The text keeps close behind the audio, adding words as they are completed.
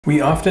We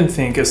often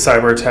think a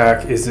cyber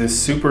attack is this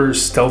super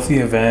stealthy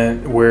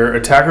event where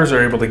attackers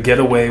are able to get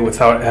away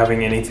without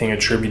having anything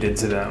attributed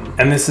to them.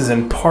 And this is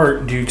in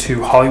part due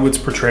to Hollywood's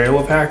portrayal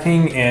of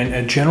hacking and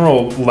a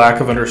general lack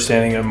of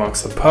understanding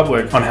amongst the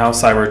public on how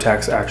cyber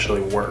attacks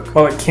actually work.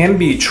 While it can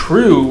be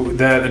true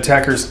that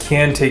attackers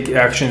can take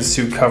actions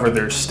to cover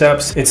their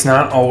steps, it's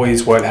not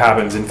always what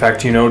happens. In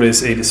fact, you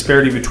notice a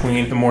disparity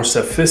between the more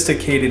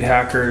sophisticated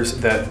hackers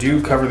that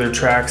do cover their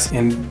tracks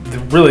and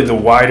really the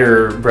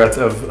wider breadth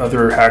of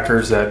other hackers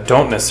that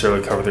don't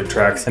necessarily cover their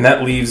tracks, and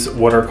that leaves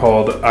what are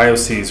called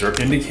IOCs, or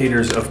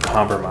indicators of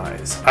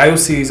compromise.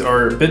 IOCs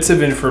are bits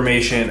of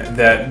information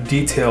that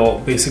detail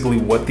basically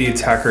what the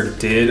attacker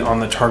did on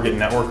the target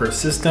network or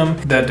system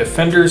that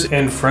defenders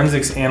and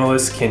forensics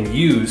analysts can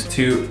use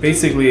to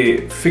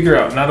basically figure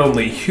out not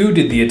only who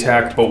did the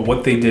attack, but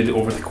what they did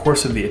over the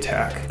course of the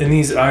attack. And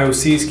these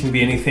IOCs can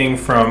be anything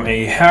from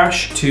a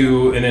hash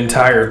to an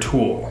entire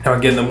tool. Now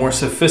again, the more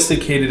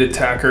sophisticated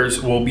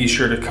attackers will be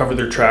sure to cover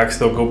their tracks.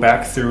 They'll go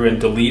back through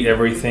and delete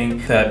everything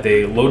that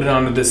they loaded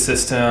onto the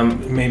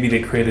system. Maybe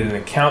they created an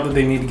account that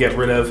they need to get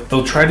rid of.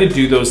 They'll try to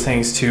do those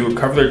things to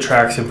cover their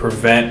tracks and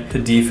prevent the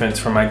defense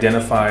from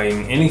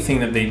identifying anything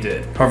that they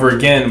did. However,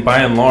 again, by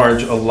and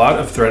large, a lot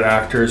of threat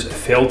actors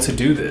fail to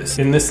do this.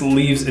 And this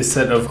leaves a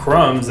set of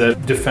crumbs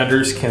that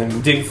defenders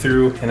can dig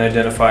through and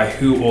identify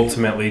who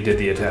ultimately did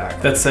the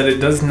attack. That said, it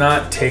does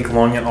not take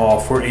long at all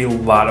for a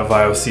lot of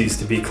IOCs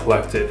to be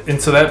collected.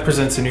 And so that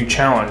presents a new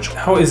challenge.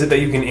 How is it that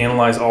you can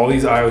analyze all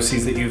these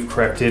IOCs that you've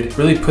corrected,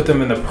 really put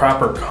them in the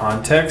proper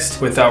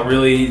context without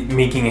really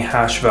making a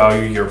hash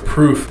value your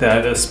proof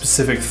that a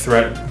specific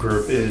threat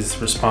group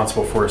is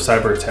responsible for a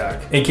cyber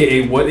attack?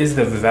 AKA, what is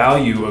the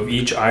value of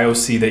each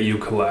IOC that you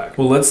collect?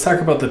 Well, let's talk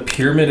about the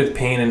pyramid of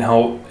pain and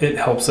how it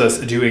helps us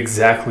do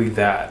exactly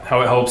that.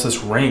 How it helps us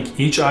rank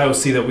each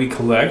IOC that we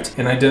collect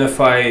and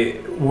identify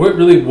what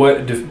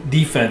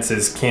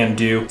defenses can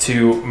do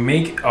to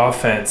make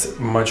offense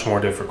much more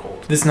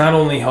difficult. This not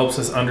only helps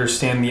us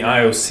understand the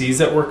IOCs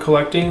that we're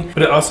collecting,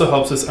 but it also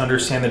helps us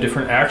understand the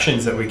different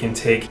actions that we can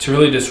take to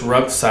really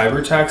disrupt cyber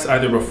attacks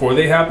either before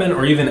they happen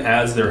or even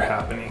as they're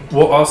happening.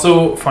 We'll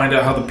also find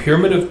out how the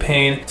pyramid of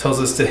pain tells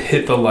us to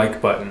hit the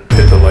like button.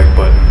 Hit the like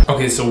button.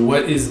 Okay, so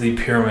what is the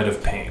pyramid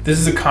of pain? This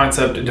is a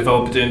concept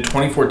developed in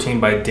 2014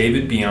 by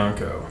David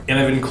Bianco, and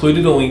I've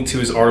included a link to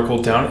his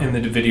article down in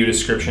the video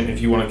description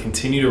if you want to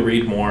continue to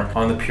read more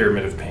on the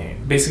pyramid of pain.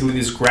 Basically,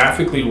 this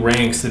graphically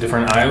ranks the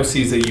different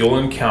IOCs that you'll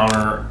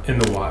encounter in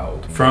the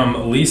wild,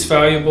 from least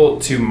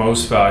valuable to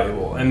most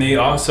valuable. And they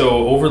also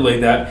overlay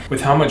that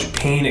with how much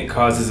pain it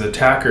causes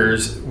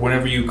attackers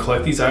whenever you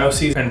collect these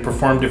IOCs and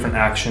perform different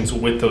actions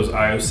with those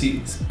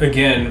IOCs.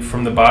 Again,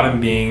 from the bottom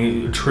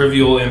being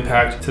trivial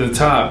impact to the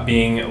top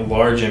being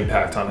large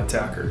impact on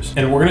attackers.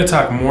 And we're going to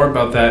talk more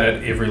about that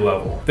at every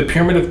level. The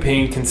pyramid of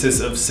pain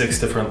consists of 6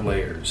 different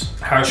layers: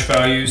 hash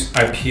values,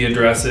 IP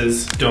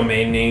addresses,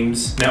 domain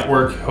names,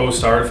 network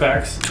host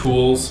artifacts,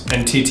 tools,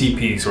 and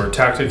TTPs, or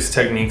tactics,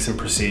 techniques, and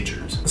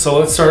procedures. So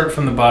let's start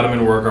from the bottom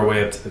and work our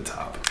way up to the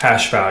top.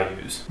 Hash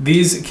values.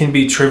 These can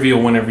be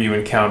trivial whenever you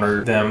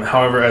encounter them.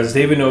 However, as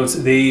David notes,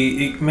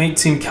 it might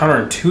seem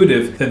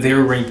counterintuitive that they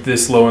are ranked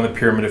this low in the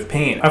pyramid of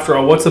pain. After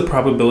all, what's the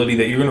probability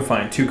that you're going to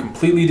find 2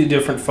 completely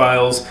different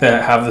files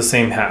that have the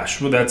same hash?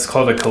 Well, that's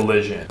called a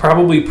collision.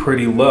 Probably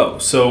pretty low.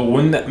 So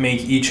wouldn't that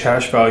make each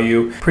hash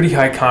value pretty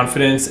high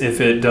confidence if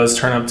it does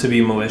turn up to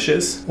be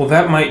malicious? Well,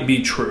 that might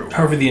be true.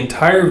 However, the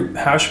entire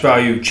hash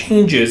value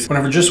changes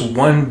whenever just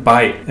 1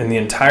 byte in the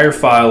entire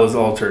file is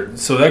altered.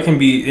 So that can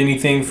be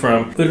anything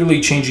from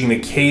literally changing the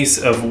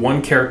case of 1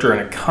 character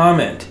in a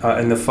comment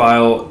in the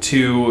file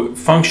to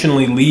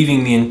functionally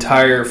leaving the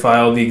entire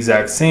file the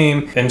exact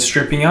same and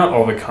stripping out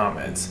all the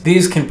comments.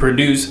 These can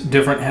produce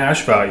different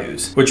hash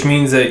values, which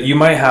means that you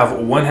might have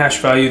 1 hash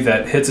value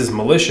that hits as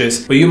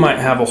malicious, but you might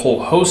have a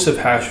whole host of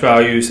hash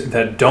values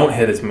that don't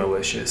hit as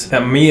malicious,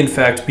 that may in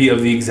fact be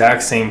of the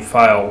exact same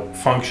file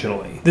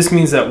functionally. This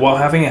means that while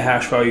having a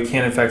hash value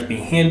can in fact be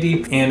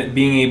handy and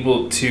being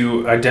able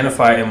to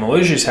identify a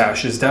malicious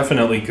hash is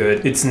definitely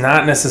good, it's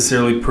not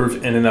necessarily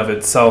proof in and of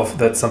itself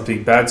that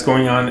something bad's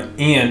going on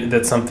and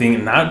that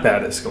something not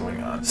bad is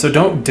going on. So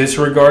don't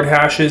disregard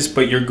hashes,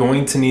 but you're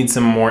going to need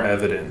some more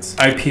evidence.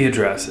 IP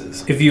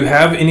addresses. If you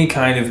have any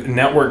kind of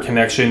network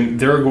connection,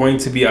 there are going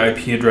to be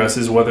IP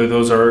addresses, whether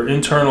those are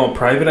internal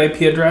private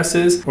IP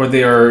addresses or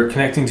they are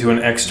connecting to an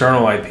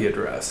external IP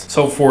address.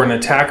 So for an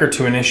attacker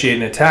to initiate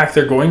an attack,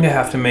 they're going to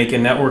have to make a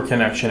network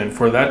connection, and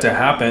for that to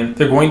happen,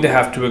 they're going to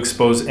have to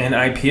expose an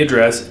IP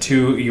address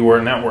to your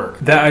network.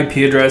 That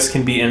IP address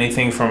can be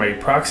anything from a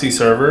proxy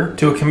server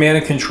to a command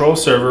and control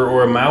server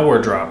or a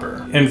malware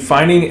dropper. And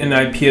finding an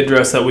IP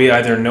address that we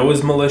either know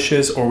is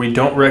malicious or we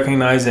don't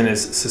recognize and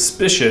is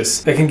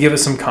suspicious, that can give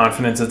us some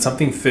confidence that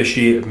something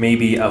fishy may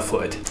be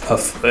afoot.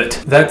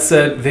 That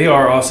said, they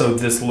are also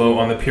this low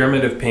on the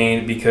pyramid of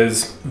pain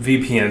because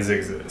VPNs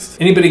exist.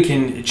 Anybody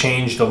can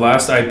change the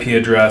last IP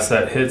address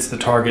that hits the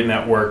target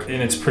network, and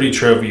and it's pretty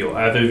trivial.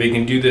 Either they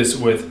can do this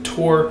with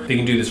Tor, they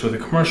can do this with a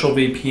commercial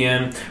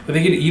VPN, but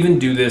they could even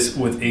do this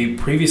with a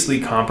previously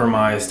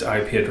compromised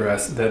IP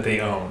address that they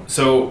own.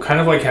 So kind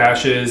of like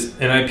hashes,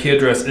 an IP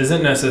address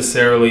isn't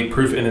necessarily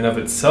proof in and of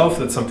itself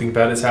that something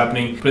bad is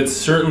happening, but it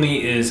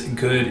certainly is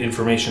good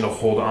information to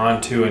hold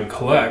on to and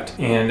collect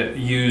and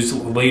use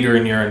later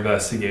in your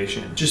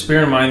investigation. Just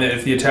bear in mind that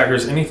if the attacker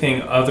is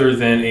anything other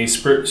than a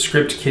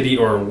script kiddie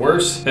or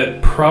worse,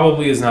 that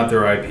probably is not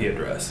their IP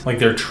address, like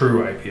their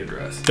true IP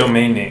address.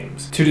 Domain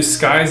names. To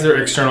disguise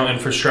their external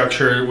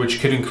infrastructure,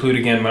 which could include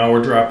again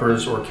malware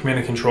droppers or command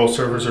and control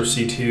servers or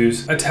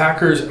C2s,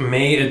 attackers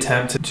may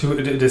attempt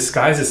to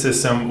disguise a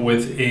system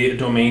with a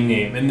domain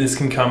name, and this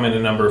can come in a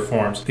number of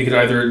forms. They could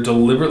either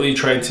deliberately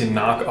try to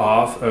knock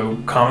off a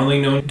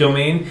commonly known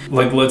domain,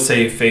 like let's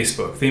say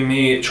Facebook. They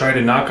may try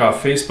to knock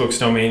off Facebook's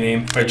domain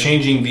name by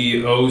changing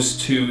the O's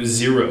to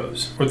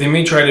zeros, or they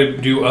may try to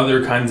do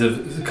other kinds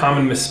of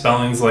common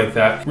misspellings like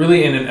that,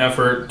 really in an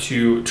effort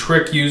to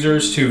trick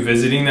users to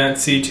visiting that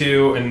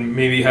C2 and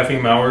maybe having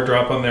malware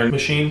drop on their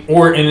machine,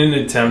 or in an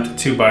attempt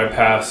to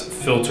bypass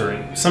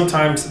filtering.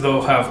 Sometimes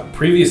they'll have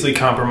previously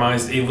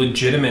compromised a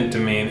legitimate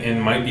domain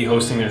and might be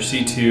hosting their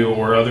C2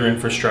 or other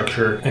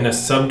infrastructure in a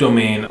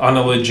subdomain on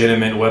a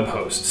legitimate web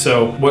host.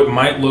 So what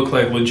might look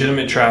like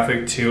legitimate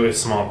traffic to a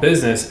small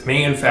business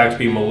may in fact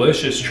be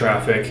malicious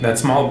traffic. That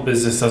small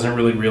business doesn't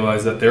really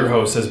realize that their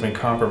host has been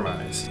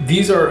compromised.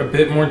 These are a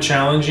bit more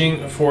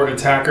challenging for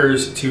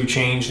attackers to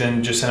change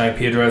than just an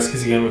IP address,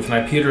 because again, with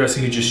an IP address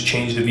you just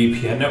change the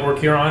VPN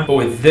network you're on, but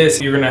with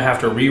this you're going to have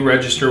to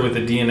re-register with a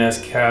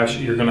DNS cache.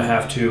 You're going to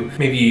have to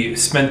maybe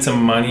spend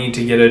some money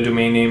to get a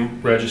domain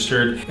name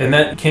registered, and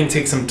that can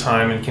take some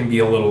time and can be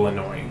a little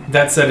annoying.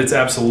 That said, it's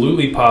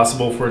absolutely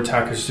possible for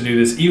attackers to do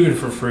this even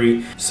for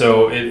free,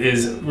 so it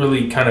is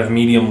really kind of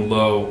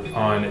medium-low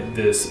on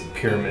this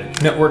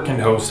pyramid. Network and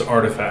host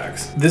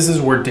artifacts. This is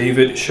where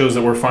David shows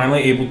that we're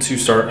finally able to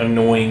start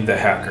annoying the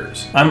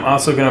hackers. I'm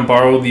also going to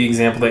borrow the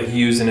example that he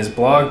used in his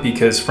blog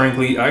because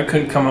frankly I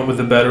couldn't come up with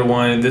a better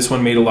one. This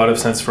one made a lot of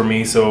sense for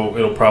me, so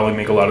it'll probably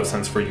make a lot of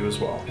sense for you as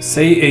well.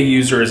 Say a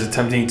user is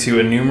attempting to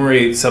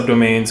enumerate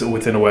subdomains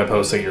within a web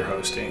host that you're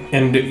hosting,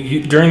 and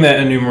during that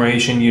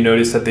enumeration you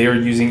notice that they are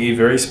using a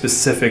very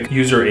specific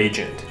user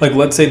agent. Like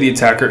let's say the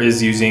attacker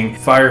is using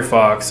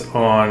Firefox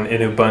on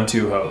an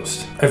Ubuntu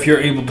host. If you're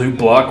able to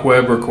block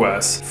web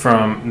requests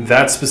from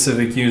that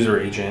specific user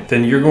agent,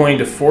 then you're going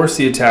to force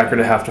the attacker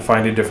to have to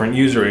find a different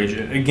user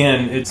agent.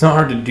 Again, it's not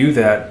hard to do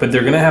that, but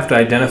they're going to have to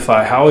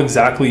identify how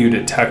exactly you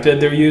detected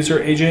their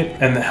user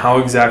agent and how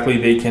exactly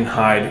they can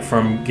hide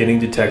from getting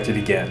detected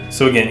again.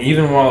 So again,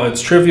 even while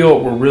it's trivial,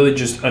 we're really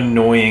just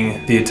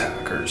annoying the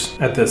attackers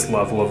at this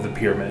level of the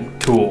pyramid.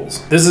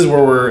 Tools. This is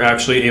where we're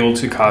actually able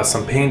to cause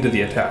some pain to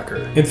the attacker.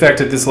 In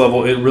fact, at this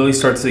level, it really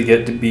starts to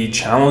get to be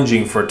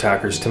challenging for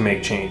attackers to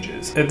make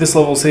changes. At this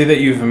level, say that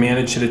you've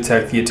managed to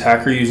detect the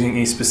attacker using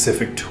a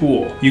specific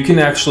tool. You can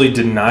actually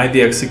deny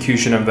the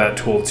execution of that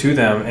tool to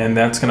them, and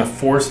that's going to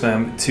force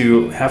them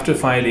to have to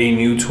find a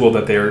new tool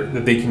that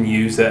they can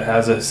use that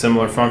has a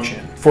similar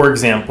function. For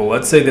example,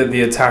 let's say that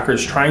the attacker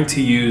is trying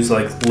to use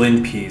like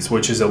LinPs,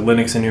 which is a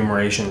Linux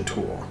enumeration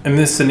tool. In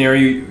this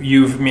scenario,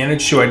 you've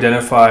managed to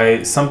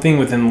identify something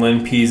within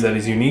LinPs that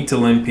is unique to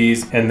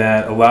LinPs and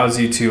that allows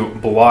you to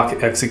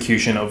block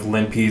execution of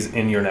LinPs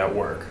in your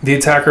network. The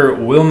attacker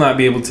will not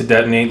be able to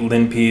detonate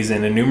LinPs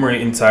and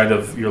enumerate inside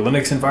of your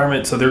Linux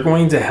environment, so they're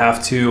going to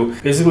have to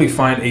basically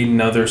find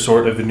another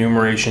sort of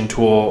enumeration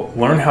tool,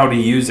 learn how to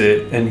use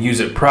it and use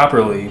it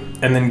properly,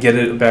 and then get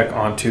it back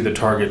onto the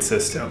target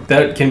system.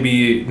 That can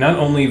be not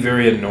only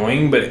very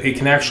annoying, but it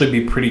can actually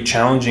be pretty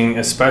challenging,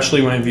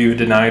 especially when you've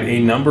denied a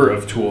number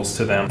of tools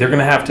to them. They're going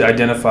to have to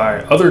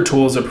identify other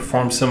tools that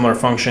perform similar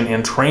function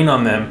and train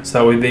on them so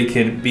that way they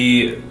can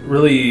be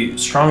really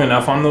strong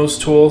enough on those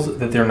tools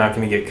that they're not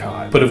going to get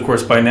caught. But of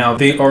course, by now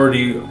they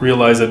already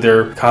realize that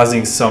they're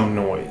causing some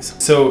noise.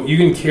 So you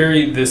can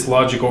carry this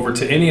logic over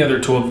to any other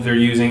tool that they're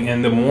using,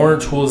 and the more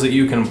tools that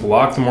you can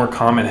block, the more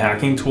common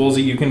hacking tools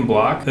that you can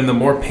block, then the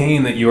more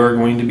pain that you are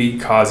going to be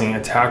causing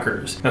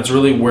attackers. That's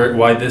really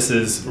why this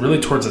is really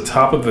towards the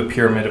top of the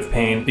pyramid of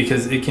pain,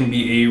 because it can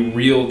be a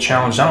real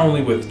challenge, not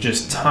only with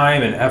just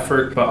time and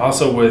effort, but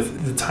also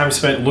with the time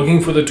spent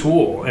looking for the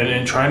tool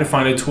and trying to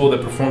find a tool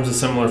that performs a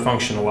similar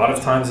function. A lot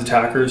of times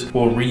attackers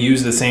will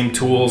reuse the same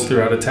tools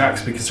throughout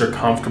attacks because they're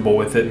comfortable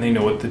with it and they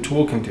know what the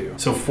tool can do.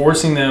 So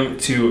forcing them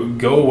to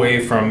go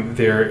away from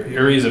their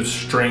areas of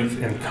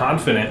strength and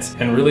confidence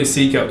and really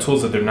seek out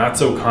tools that they're not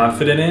so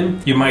confident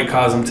in, you might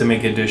cause them to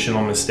make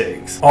additional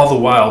mistakes. All the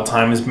while,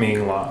 time is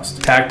being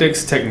lost.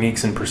 Tactics, techniques,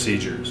 techniques and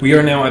procedures. We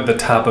are now at the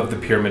top of the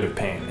pyramid of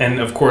pain. And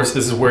of course,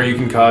 this is where you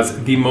can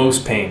cause the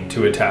most pain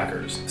to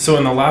attackers. So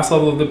in the last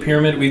level of the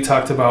pyramid, we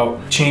talked about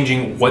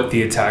changing what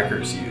the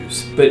attackers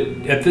use. But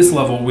at this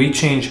level, we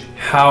change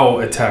how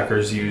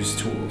attackers use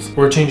tools.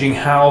 We're changing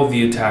how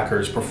the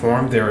attackers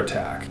perform their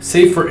attack.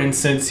 Say for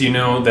instance, you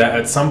know that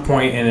at some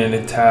point in an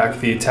attack,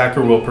 the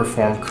attacker will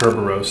perform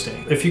Kerber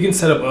roasting. If you can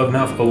set up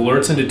enough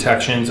alerts and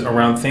detections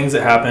around things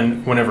that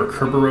happen whenever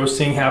Kerber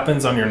roasting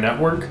happens on your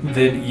network,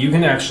 then you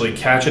can actually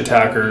catch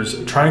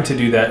attackers trying to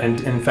do that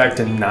and in fact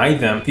deny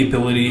them the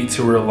ability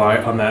to rely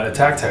on that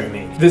attack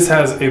technique. This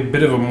has a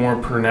bit of a more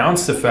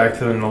pronounced effect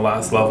than the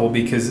last level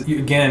because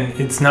again,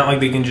 it's not like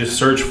they can just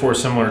search for a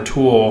similar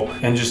tool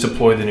and just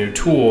deploy the new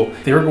tool.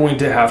 They're going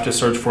to have to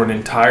search for an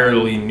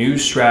entirely new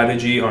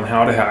strategy on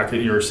how to hack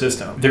at your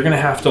system. They're going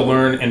to have to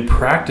learn and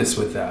practice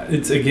with that.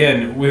 It's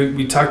again,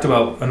 we talked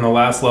about in the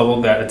last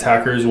level that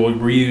attackers will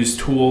reuse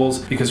tools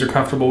because they're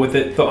comfortable with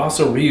it. They'll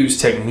also reuse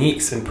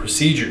techniques and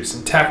procedures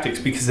and tactics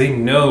because they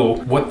know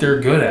what they're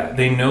good at.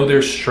 They know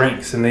their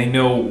strengths and they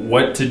know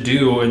what to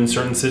do in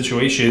certain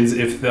situations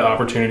if the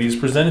opportunity is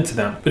presented to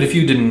them. But if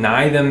you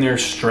deny them their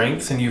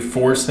strengths and you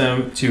force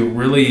them to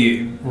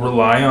really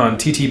rely on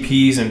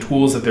TTPs and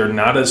tools that they're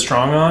not as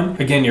strong on,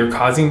 again, you're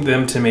causing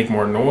them to make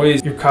more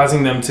noise. You're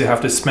causing them to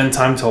have to spend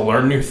time to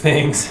learn new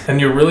things, and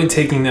you're really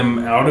taking them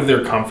out of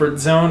their comfort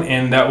zone,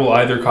 and that will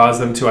either cause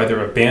them to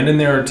either abandon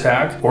their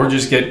attack or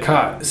just get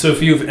caught. So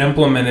if you've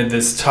implemented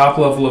this top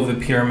level of the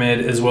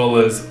pyramid as well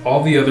as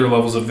all the other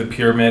levels of the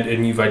pyramid,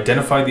 and you've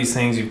identified these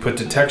things, you've put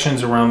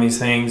detections around these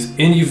things,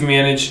 and you've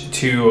managed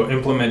to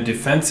implement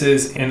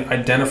defenses and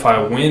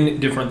identify when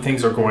different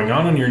things are going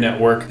on your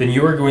network, then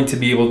you are going to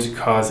be able to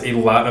cause a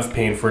lot of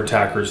pain for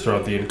attackers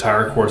throughout the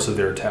entire course of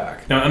their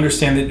attack. Now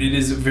understand that it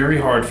is very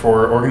hard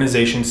for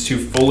organizations to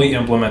fully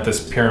implement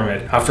this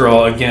pyramid. After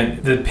all, again,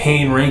 the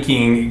pain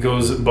ranking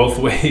goes both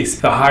ways.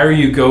 The higher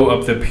you go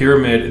up the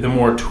pyramid, the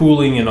more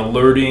tooling and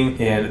alerting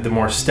and the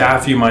more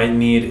staff you might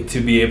need to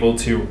be able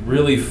to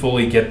really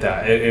fully get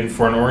that. And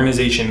for an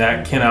organization,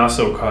 that can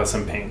also cause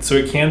some pain. So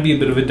it can be a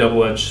bit of a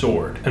double-edged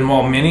sword. And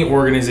while many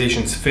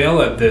organizations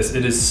fail at this,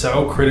 it is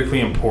so critically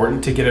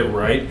important to get it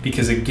right,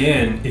 because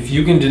again, if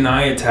you can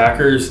deny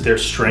attackers their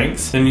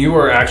strengths, then you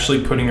are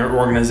actually putting your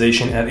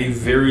organization at a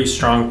very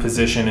strong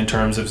position in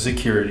terms of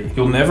security.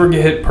 You'll never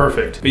get hit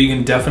perfect, but you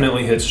can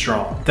definitely hit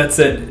strong. That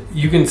said,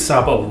 you can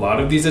stop a lot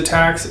of these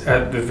attacks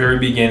at the very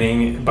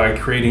beginning by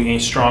creating a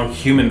strong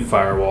human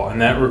firewall,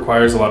 and that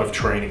requires a lot of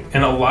training.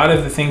 And a lot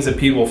of the things that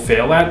people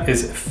fail at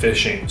is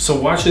phishing. So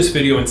watch this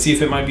video and see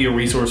if it might be a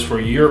resource for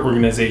your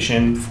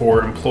organization,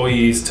 for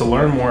employees, to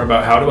learn more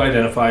about how to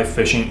identify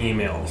phishing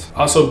emails.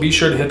 Also, be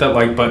sure to hit that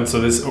like button so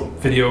this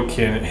video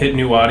can hit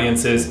new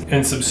audiences,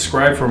 and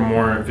subscribe for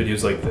more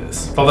videos like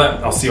this. With all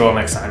that, I'll see you all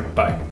next time. Bye.